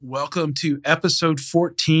Welcome to episode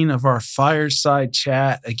 14 of our Fireside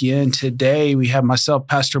Chat. Again, today we have myself,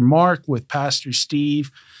 Pastor Mark, with Pastor Steve,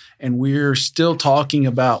 and we're still talking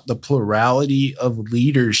about the plurality of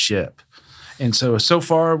leadership. And so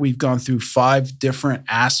far, we've gone through 5 different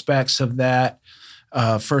aspects of that.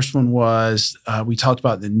 First one was we talked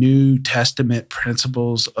about the New Testament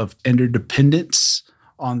principles of interdependence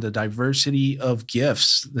on the diversity of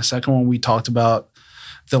gifts. The second one, we talked about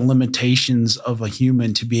the limitations of a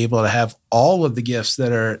human to be able to have all of the gifts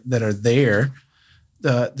that are there.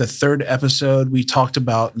 The third episode, we talked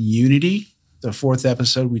about unity. The fourth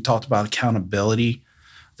episode, we talked about accountability.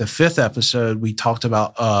 The fifth episode, we talked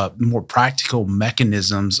about more practical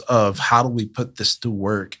mechanisms of how do we put this to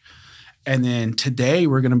work. And then today,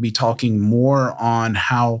 we're going to be talking more on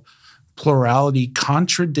how plurality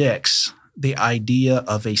contradicts the idea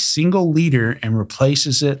of a single leader and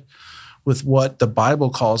replaces it with what the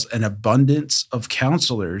Bible calls an abundance of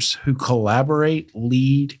counselors who collaborate,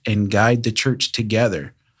 lead, and guide the church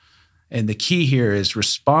together. And the key here is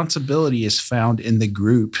responsibility is found in the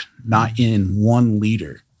group, not in one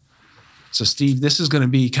leader. So, Steve, this is going to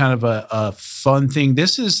be kind of a fun thing.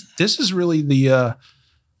 This is really the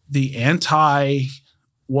anti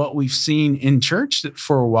what we've seen in church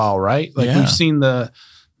for a while, right? Like we've seen the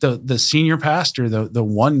senior pastor, the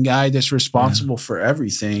one guy that's responsible for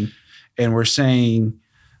everything. And we're saying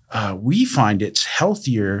we find it's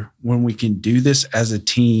healthier when we can do this as a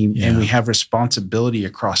team and we have responsibility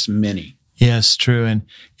across many. Yes, true.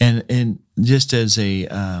 And just as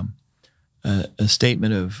a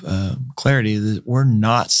statement of clarity, that we're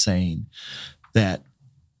not saying that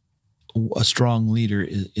a strong leader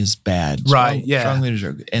is bad. Right, Strong leaders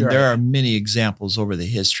are good. And there are many examples over the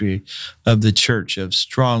history of the church of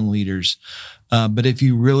strong leaders. But if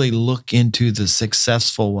you really look into the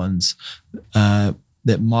successful ones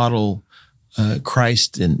that model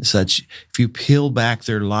Christ and such, if you peel back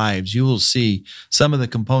their lives, you will see some of the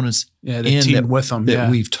components that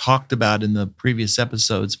we've talked about in the previous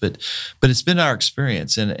episodes. But it's been our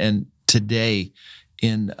experience, and today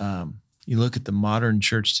in you look at the modern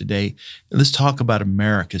church today. Let's talk about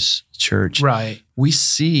America's church. Right, we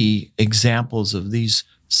see examples of these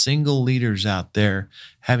single leaders out there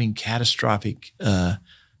having catastrophic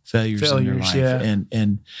failures in their life,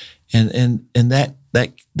 and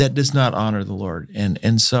that does not honor the Lord.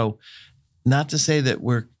 And so, not to say that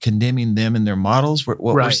we're condemning them and their models.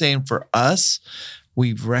 We're saying for us,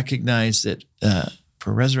 we've recognized that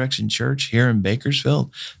for Resurrection Church here in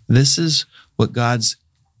Bakersfield, this is what God's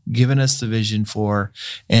given us the vision for,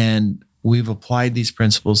 and we've applied these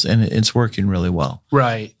principles, and it's working really well.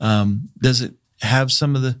 Right. Does it have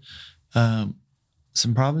some of the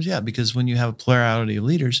some problems? Yeah, because when you have a plurality of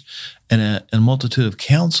leaders and a multitude of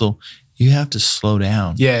counsel, you have to slow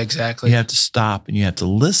down. Yeah, exactly. You have to stop and you have to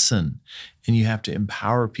listen, and you have to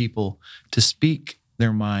empower people to speak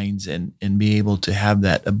their minds and be able to have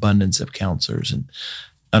that abundance of counselors. And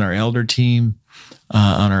on our elder team,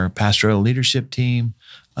 on our pastoral leadership team,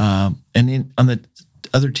 and on the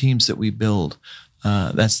other teams that we build,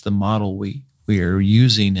 that's the model we are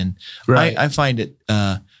using, and I find it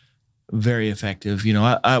very effective. You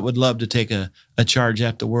know, I would love to take a charge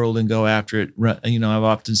at the world and go after it. You know, I've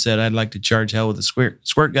often said I'd like to charge hell with a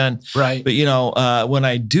squirt gun. Right. But, you know, when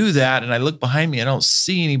I do that and I look behind me, I don't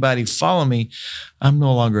see anybody follow me, I'm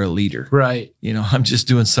no longer a leader. Right. You know, I'm just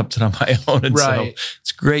doing something on my own. And so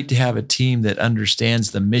it's great to have a team that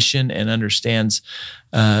understands the mission and understands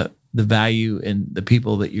the value and the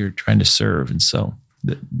people that you're trying to serve. And so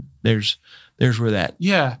there's where that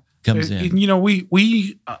comes in. You know,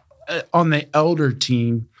 we on the elder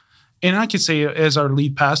team, and I could say as our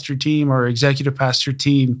lead pastor team or executive pastor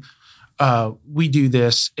team, we do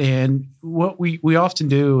this. And what we often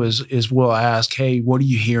do is we'll ask, hey, what are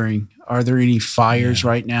you hearing? Are there any fires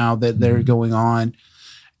right now that are going on?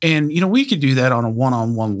 And, you know, we could do that on a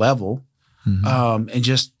one-on-one level. Mm-hmm. And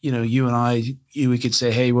just, you know, you and I, we could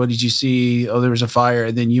say, hey, what did you see? Oh, there was a fire.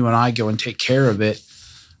 And then you and I go and take care of it.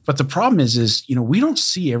 But the problem is, you know, we don't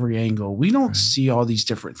see every angle. We don't see all these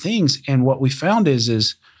different things. And what we found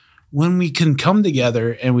is when we can come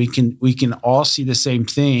together and we can all see the same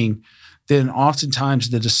thing, then oftentimes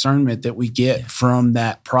the discernment that we get from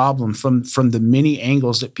that problem, from the many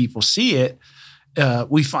angles that people see it,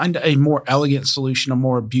 we find a more elegant solution, a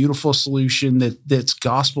more beautiful solution that's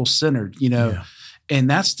gospel-centered, you know. Yeah. And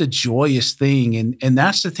that's the joyous thing. And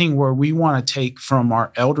that's the thing where we want to take from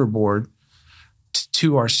our elder board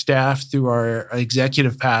to our staff, through our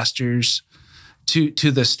executive pastors, to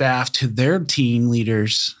the staff, to their team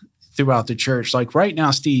leaders throughout the church. Like right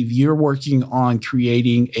now, Steve, you're working on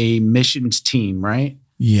creating a missions team, right?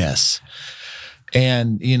 Yes.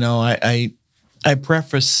 And I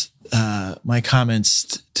preface my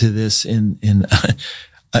comments to this in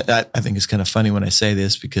I think it's kind of funny when I say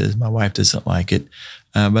this because my wife doesn't like it.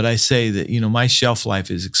 But I say that, my shelf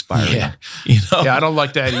life is expiring. Yeah. Yeah, I don't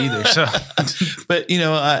like that either. So, but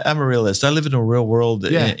I'm a realist. I live in a real world,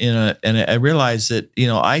 and I realize that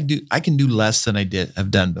I can do less than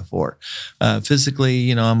have done before.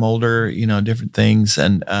 Physically, I'm older, different things,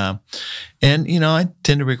 and I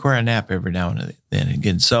tend to require a nap every now and then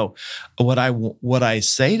again. So, what I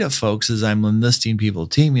say to folks is I'm enlisting people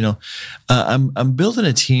team. I'm building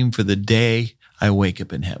a team for the day I wake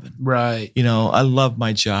up in heaven. Right. I love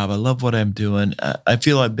my job. I love what I'm doing. I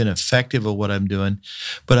feel I've been effective at what I'm doing,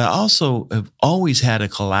 but I also have always had a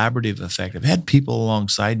collaborative effect. I've had people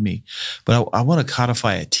alongside me, but I want to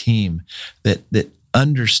codify a team that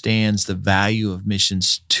understands the value of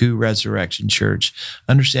missions to Resurrection Church,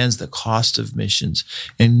 understands the cost of missions,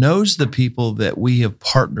 and knows the people that we have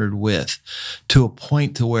partnered with to a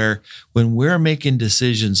point to where when we're making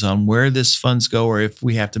decisions on where this funds go or if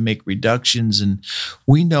we have to make reductions, and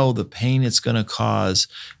we know the pain it's going to cause.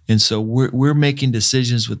 And so we're making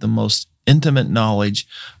decisions with the most intimate knowledge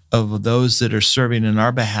of those that are serving in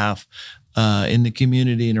our behalf in the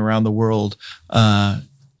community and around the world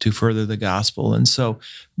to further the gospel. And so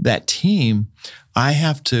that team, I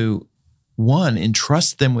have to, one,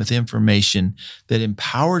 entrust them with information that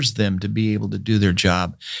empowers them to be able to do their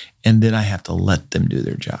job. And then I have to let them do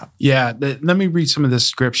their job. Yeah. Let me read some of this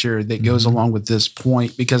scripture that goes along with this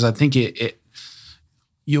point, because I think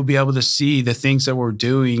you'll be able to see the things that we're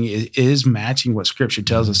doing is matching what scripture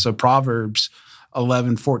tells us. So Proverbs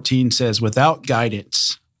 11:14 says, without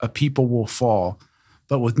guidance, a people will fall,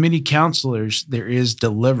 but with many counselors, there is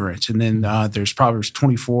deliverance. And then there's Proverbs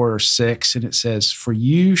 24:6, and it says, for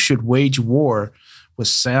you should wage war with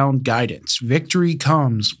sound guidance. Victory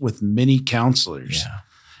comes with many counselors. Yeah.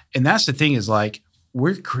 And that's the thing is, like,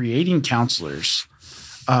 we're creating counselors.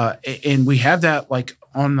 And we have that, like,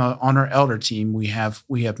 on our elder team, we have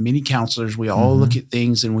many counselors. We all look at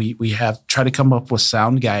things, and we try to come up with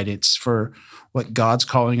sound guidance for what God's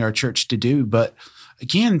calling our church to do. But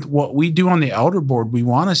again, what we do on the elder board, we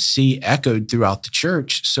want to see echoed throughout the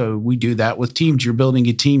church. So we do that with teams. You're building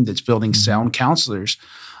a team that's building sound counselors.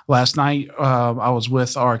 Last night, I was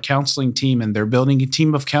with our counseling team, and they're building a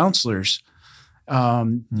team of counselors,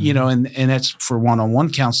 and that's for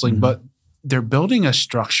one-on-one counseling, but they're building a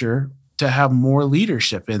structure to have more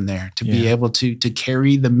leadership in there, to be able to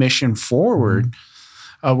carry the mission forward.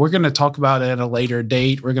 We're going to talk about it at a later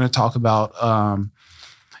date. We're going to talk about,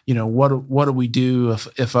 what do we do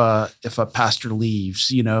if a pastor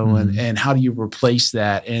leaves, and how do you replace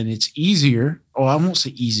that? And it's easier. Oh, I won't say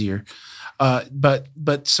easier.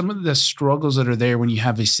 But some of the struggles that are there when you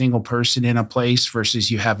have a single person in a place versus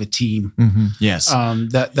you have a team. Yes.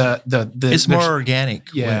 It's more organic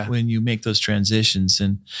when you make those transitions,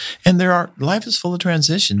 and life is full of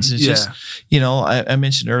transitions. It's just, I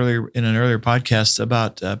mentioned earlier in an earlier podcast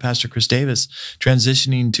about Pastor Chris Davis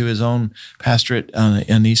transitioning to his own pastorate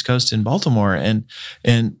on the East Coast in Baltimore, and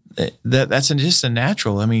that's just a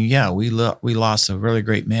natural. I mean, we lost a really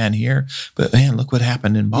great man here, but man, look what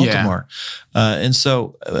happened in Baltimore. And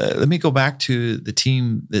so let me go back to the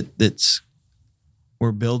team that's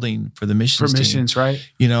we're building for the missions. For missions, team. Right?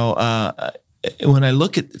 When I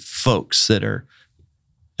look at folks that are,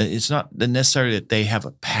 it's not necessarily that they have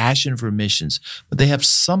a passion for missions, but they have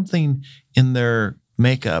something in their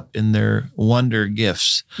makeup, in their wonder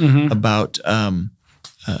gifts about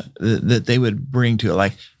that they would bring to it.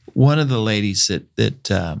 Like one of the ladies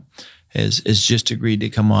that has just agreed to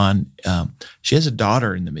come on. She has a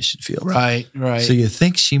daughter in the mission field. Right. So you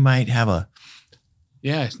think she might have a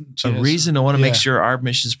reason to want to make sure our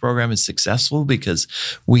missions program is successful because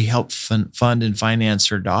we help fund and finance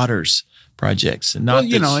her daughter's projects, and not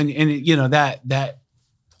that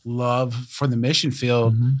love for the mission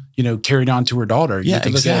field, carried on to her daughter. You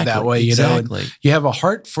can look at it that way. You have a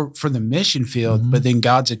heart for the mission field, but then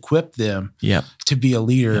God's equipped them to be a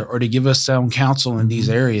leader or to give us sound counsel in these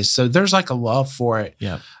areas. So there's like a love for it.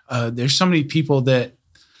 There's so many people that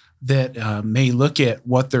may look at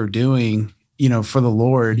what they're doing, for the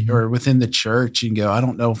Lord or within the church and go, I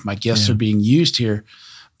don't know if my gifts are being used here.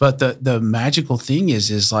 But the magical thing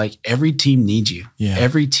is like every team needs you.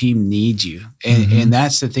 Every team needs you. And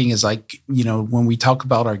that's the thing is like, when we talk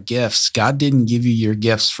about our gifts, God didn't give you your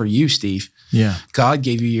gifts for you, Steve. God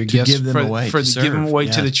gave you your gifts give them away to give them away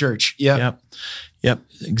to the church. Yep,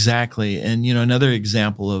 exactly. And, another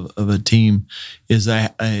example of a team is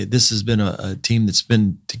this has been a team that's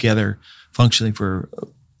been together functionally for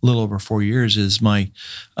little over 4 years is my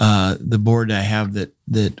the board I have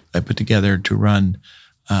that I put together to run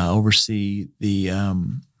oversee the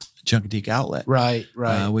Junkateek Outlet, right,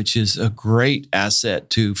 which is a great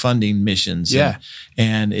asset to funding missions. Yeah,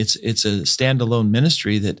 and it's a standalone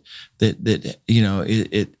ministry that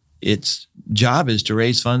its job is to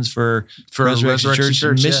raise funds for Resurrection Church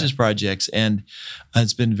and missions projects, and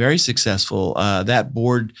it's been very successful. That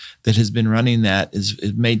board that has been running that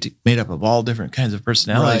is made up of all different kinds of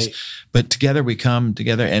personalities, right. But together we come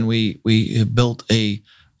together and we have built a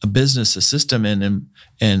business, a system,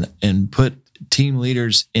 and put team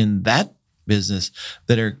leaders in that business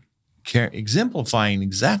that are exemplifying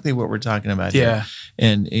exactly what we're talking about here.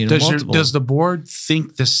 And does the board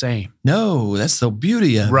think the same? No, that's the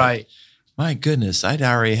beauty of it. My goodness, I'd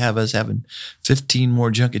already have us having 15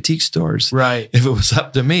 more Junkateek stores, right? If it was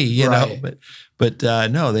up to me, you know. But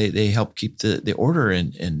no, they help keep the order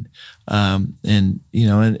and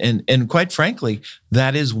quite frankly,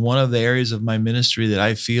 that is one of the areas of my ministry that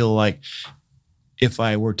I feel like if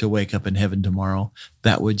I were to wake up in heaven tomorrow,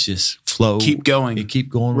 that would just flow, keep going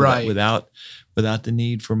right, without the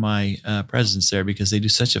need for my presence there, because they do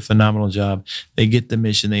such a phenomenal job. They get the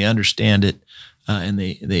mission, they understand it, and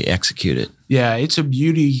they execute it. Yeah, it's a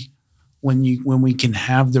beauty when we can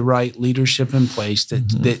have the right leadership in place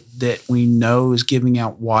that we know is giving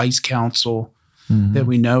out wise counsel, that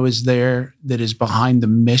we know is there, that is behind the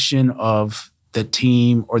mission of the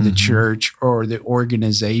team or the church or the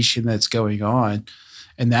organization that's going on.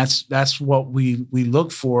 And that's what we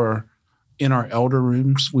look for in our elder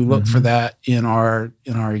rooms. We look for that in our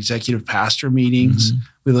executive pastor meetings.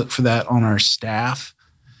 We look for that on our staff.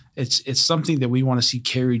 It's something that we want to see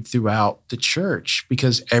carried throughout the church,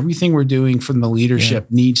 because everything we're doing from the leadership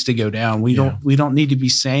needs to go down. We don't need to be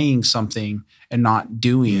saying something and not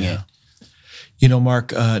doing it. You know,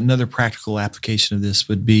 Mark, another practical application of this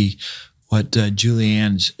would be what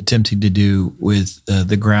Julianne's attempting to do with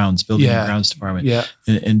the grounds, building the grounds department,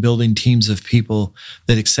 and building teams of people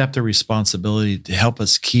that accept the responsibility to help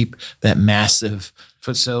us keep that massive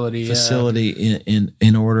facility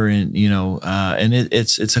in order, and and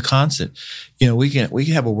it's a constant. We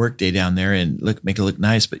can have a work day down there and make it look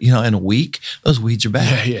nice, but in a week those weeds are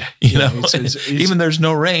back. It's even there's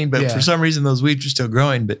no rain, but for some reason those weeds are still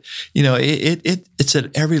growing. But it's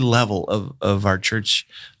at every level of our church.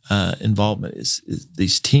 Involvement is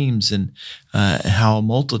these teams, and how a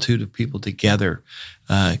multitude of people together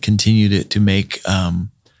continue to make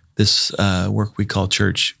this work we call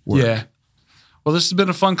church work. Yeah. Well, this has been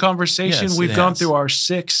a fun conversation. Yes, we've gone through our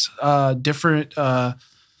 6 different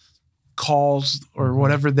calls or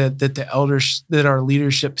whatever that the elders, that our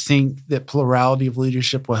leadership think that plurality of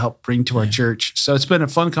leadership will help bring to our church. So it's been a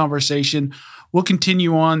fun conversation. We'll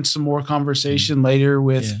continue on some more conversation later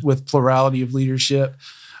with plurality of leadership.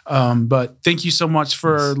 But thank you so much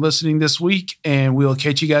for listening this week, and we'll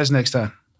catch you guys next time.